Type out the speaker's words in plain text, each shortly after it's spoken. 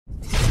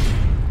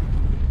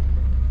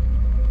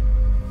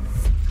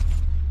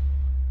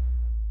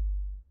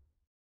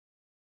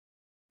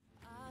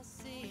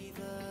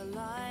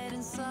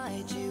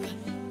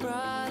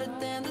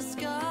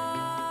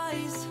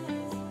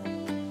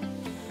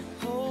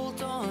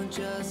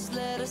just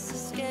let us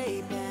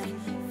escape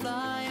and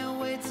fly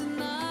away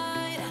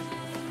tonight.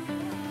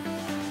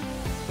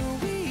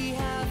 We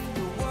have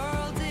the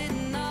world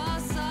in our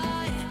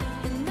sight,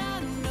 and I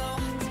know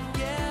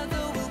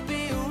together we'll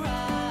be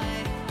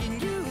alright. Can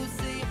you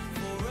see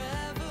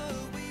forever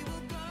we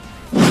will go?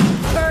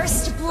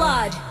 First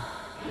blood.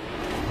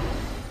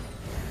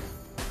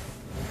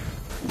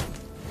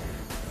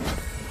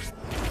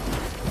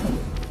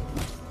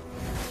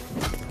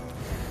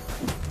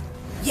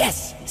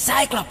 Yes,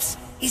 Cyclops!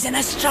 He's an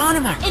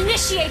astronomer!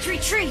 Initiate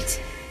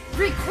retreat!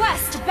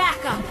 Request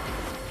backup!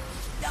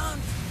 Don't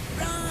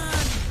run!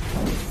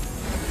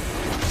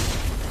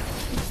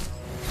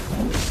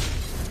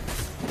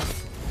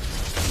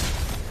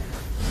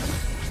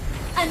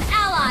 An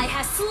ally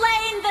has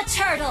slain the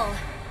turtle!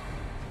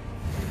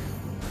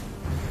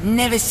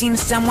 Never seen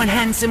someone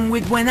handsome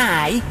with one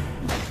eye?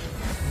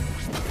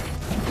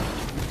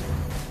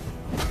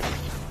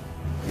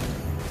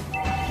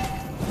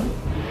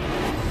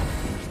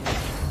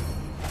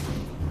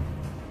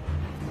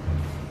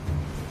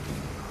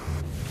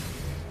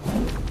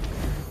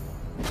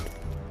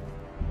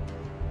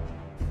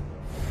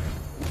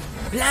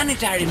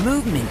 Planetary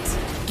movement.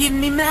 Give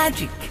me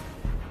magic.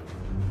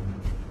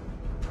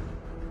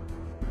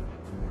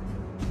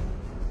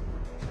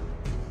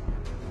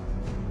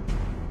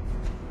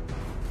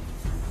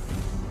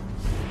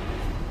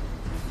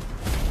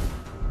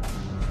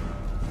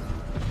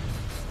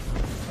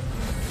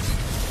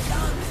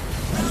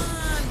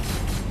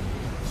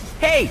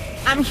 Hey,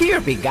 I'm here,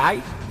 big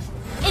guy.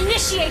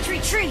 Initiate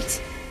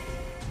retreat!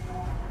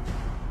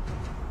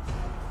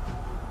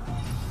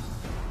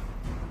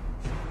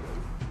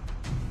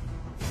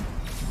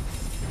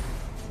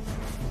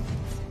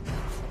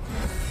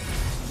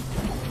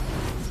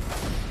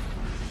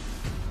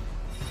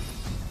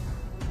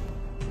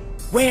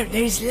 Where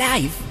there is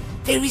life,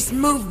 there is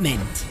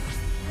movement.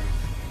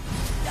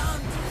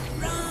 Don't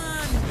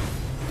run!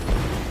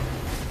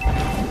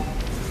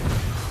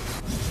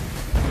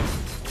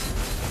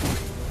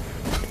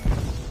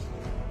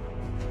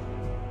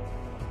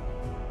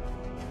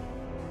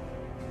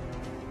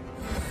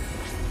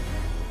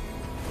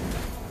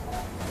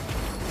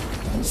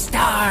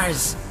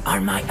 Stars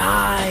are my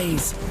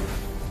eyes.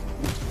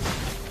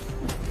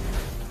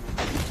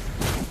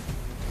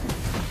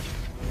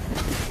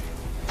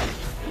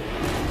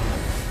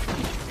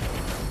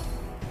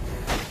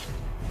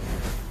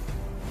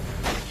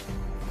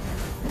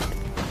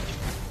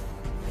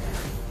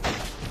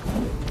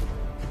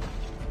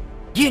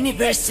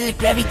 Universal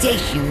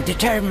gravitation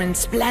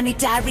determines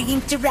planetary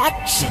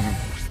interaction.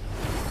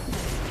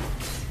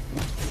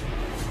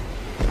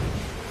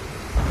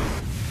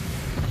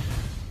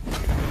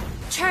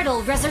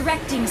 Turtle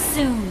resurrecting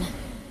soon.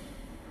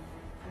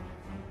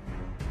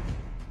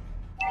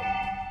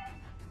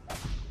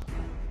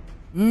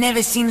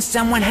 Never seen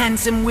someone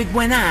handsome with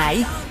one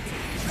eye?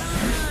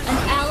 An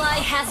ally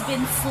has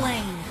been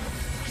slain.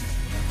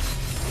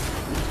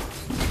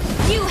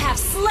 You have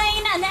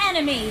slain an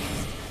enemy!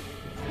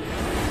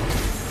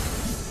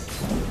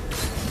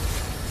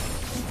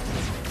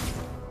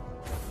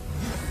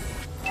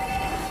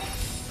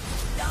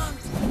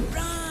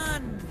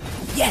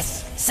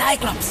 Yes,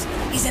 Cyclops!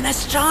 He's an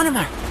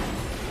astronomer!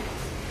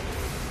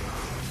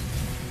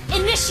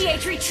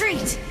 Initiate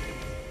retreat!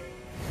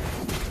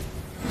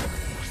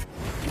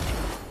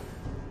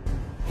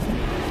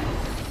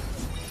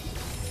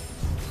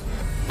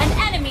 An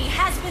enemy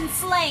has been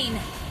slain!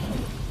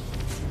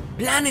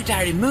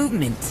 Planetary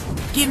movement!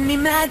 Give me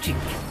magic!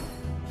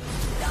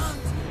 Don't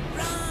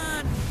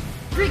run!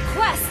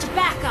 Request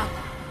backup!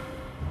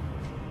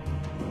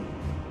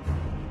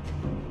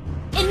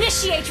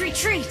 Initiate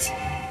retreat!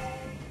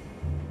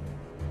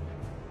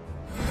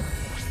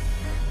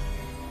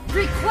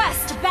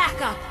 Request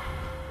backup!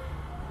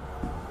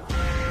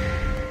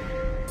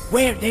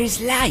 Where there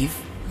is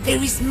life,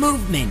 there is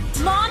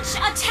movement. Launch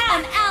attack!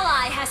 An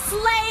ally has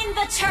slain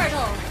the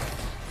turtle!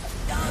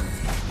 Don't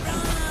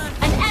run!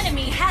 An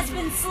enemy has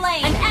been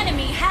slain! An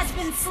enemy has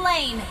been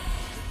slain!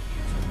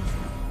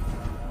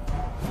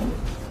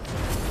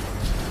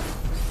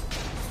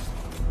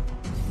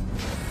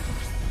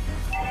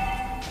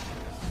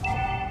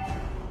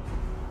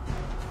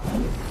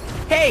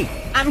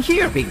 Hey, I'm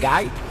here, big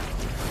guy.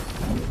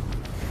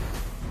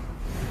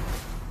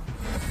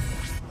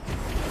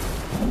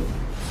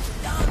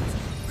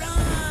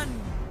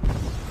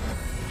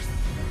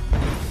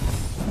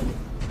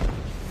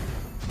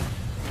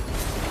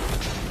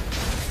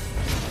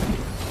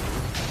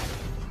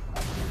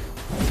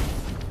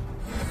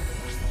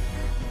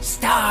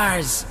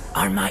 Stars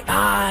are my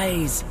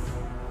eyes.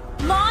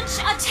 Launch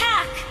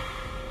attack!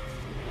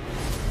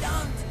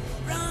 Don't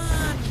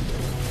run!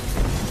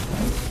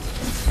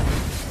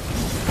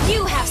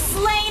 You have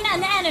slain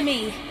an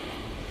enemy!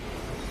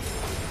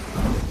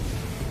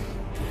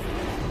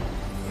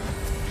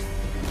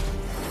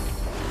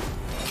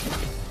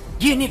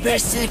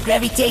 Universal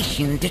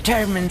gravitation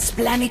determines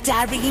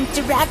planetary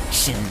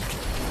interaction.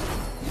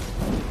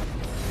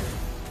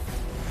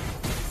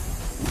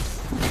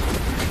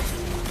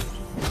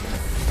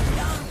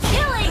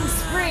 Killing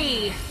spree!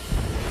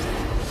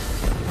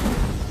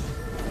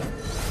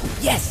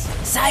 Yes,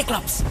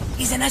 Cyclops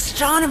is an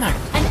astronomer.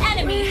 An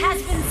enemy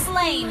has been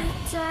slain.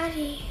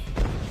 Daddy.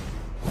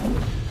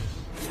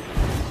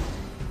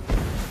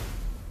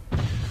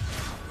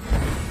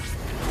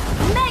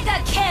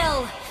 Mega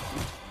kill.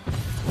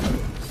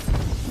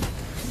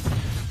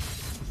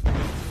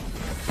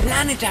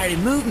 Planetary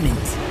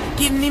movement.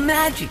 Give me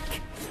magic.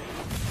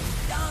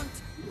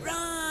 Don't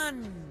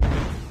run.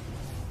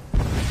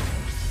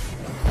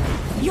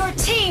 Your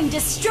team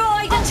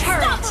destroyed a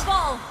turret.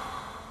 Unstoppable.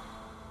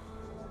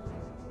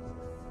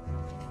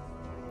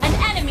 An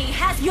enemy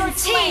has been slain. Your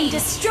team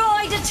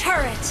destroyed a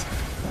turret.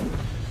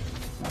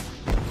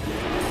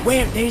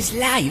 Where there's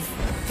life,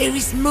 there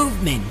is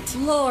movement.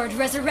 Lord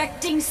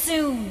resurrecting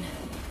soon.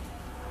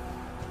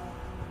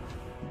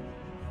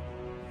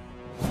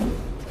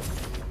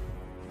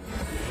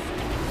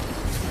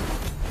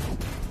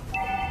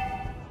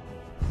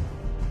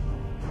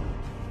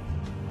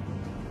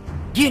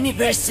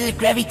 Universal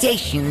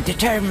gravitation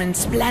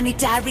determines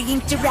planetary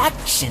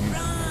interaction.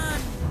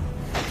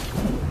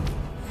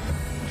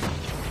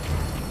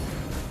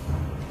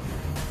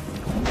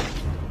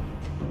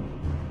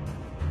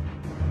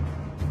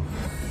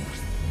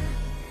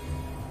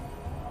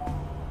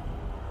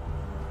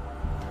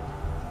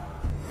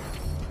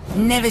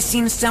 Never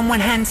seen someone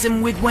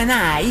handsome with one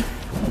eye?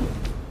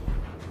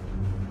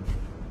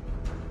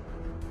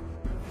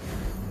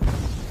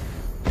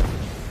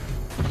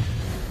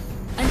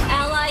 An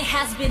ally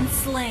has been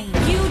slain.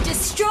 You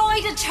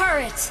destroyed a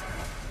turret.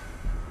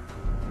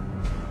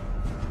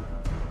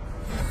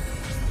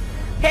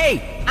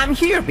 Hey, I'm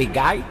here, big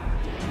guy.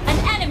 An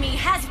enemy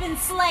has been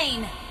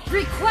slain.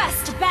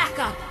 Request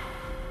backup.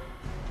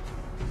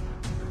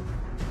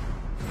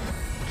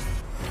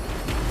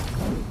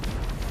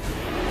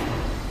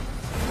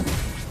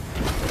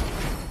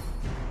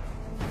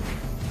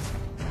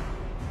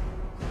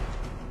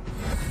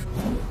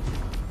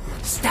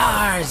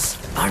 Stars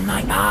are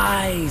my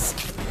eyes.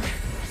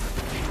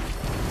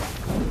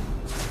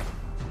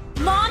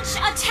 Launch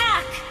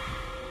attack.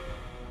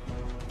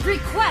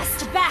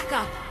 Request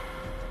backup.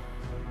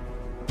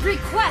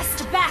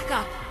 Request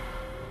backup.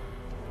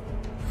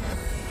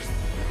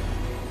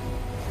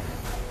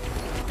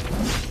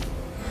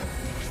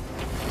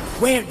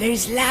 Where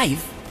there's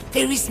life,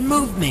 there is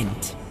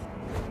movement.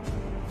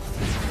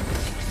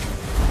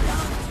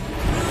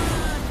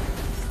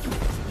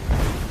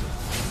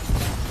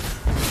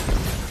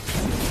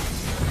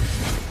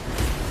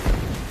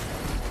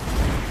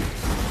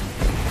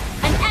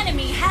 An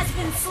enemy has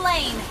been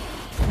slain.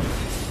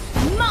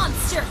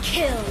 Monster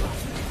kill.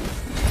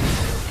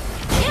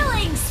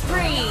 Killing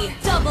spree.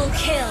 Double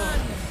kill.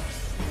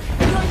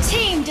 Your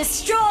team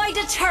destroyed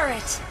a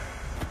turret.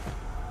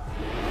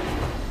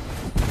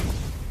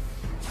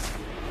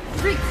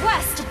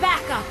 Request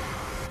backup.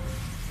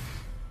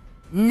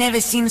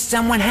 Never seen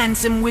someone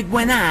handsome with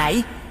one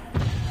eye?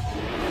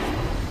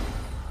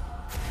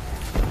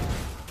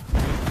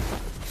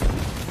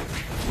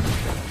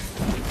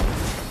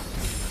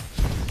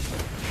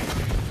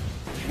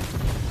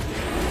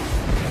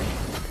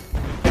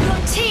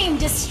 Your team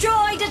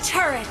destroyed a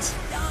turret.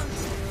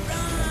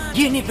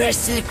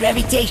 Universal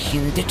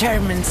gravitation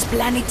determines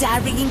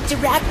planetary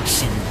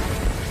interaction.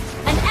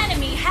 An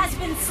enemy has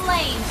been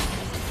slain.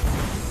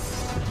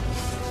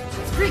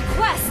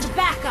 Request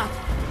backup.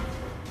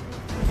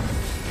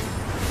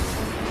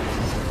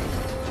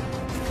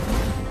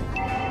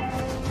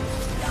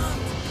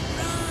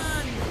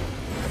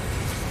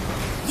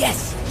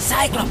 Yes,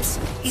 Cyclops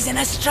is an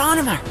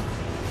astronomer.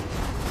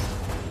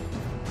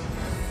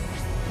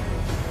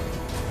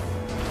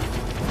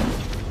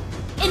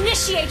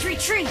 Initiate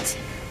retreat.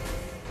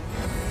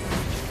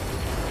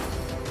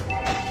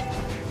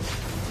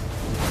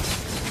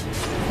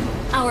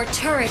 Our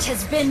turret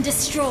has been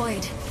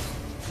destroyed.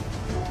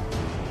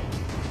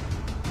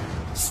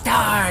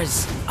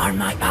 Stars are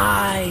my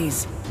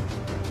eyes.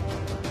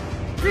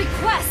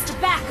 Request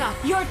backup.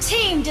 Your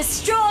team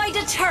destroyed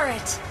a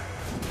turret.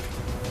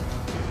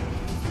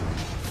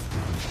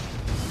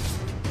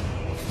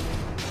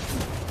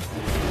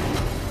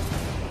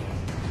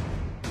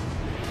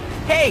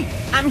 Hey,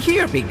 I'm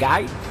here, big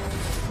guy.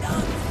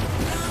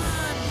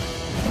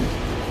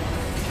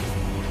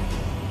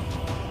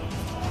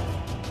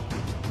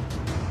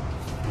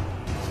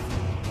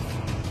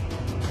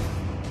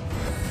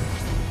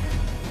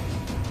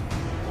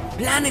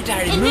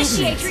 Planetary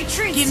Initiate movement.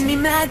 retreat. Give me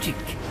magic.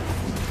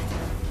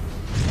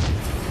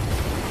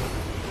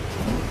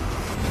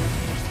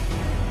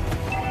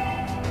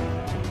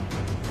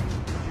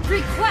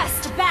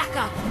 Request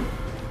backup.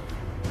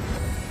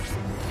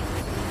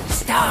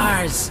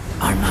 Stars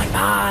are my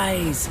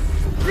eyes.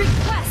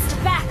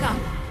 Request backup.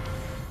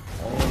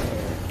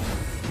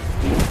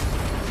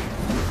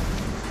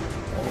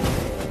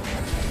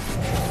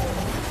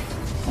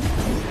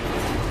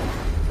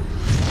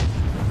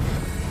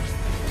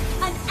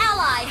 An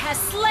ally has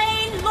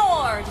slain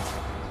Lord.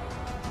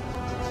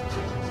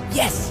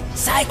 Yes,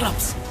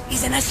 Cyclops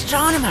is an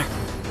astronomer.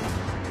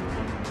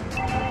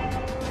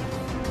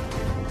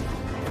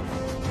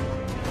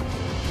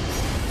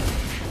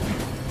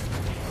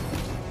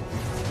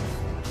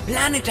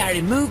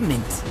 Planetary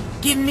movement.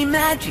 Give me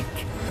magic.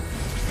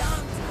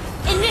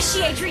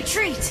 Initiate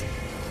retreat!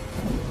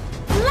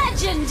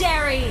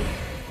 Legendary!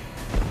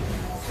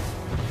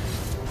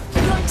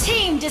 Your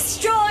team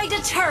destroyed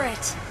a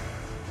turret!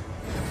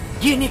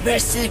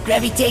 Universal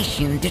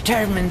gravitation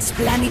determines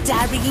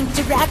planetary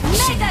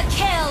interaction. Mega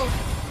kill!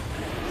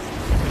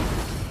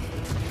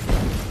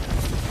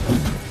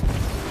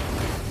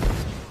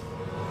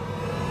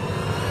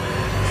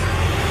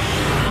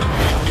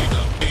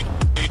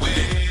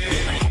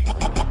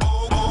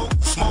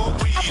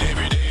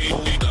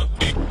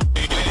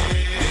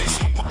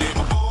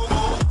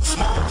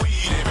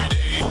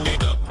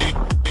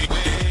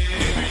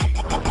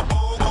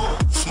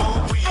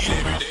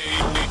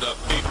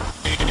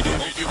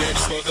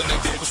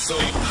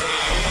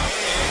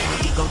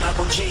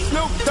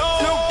 Snoop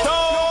Dogg.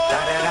 Da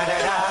da da da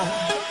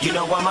da. You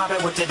know I'm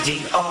mobbing with the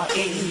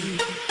D.R.E.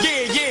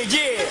 Yeah, yeah, yeah.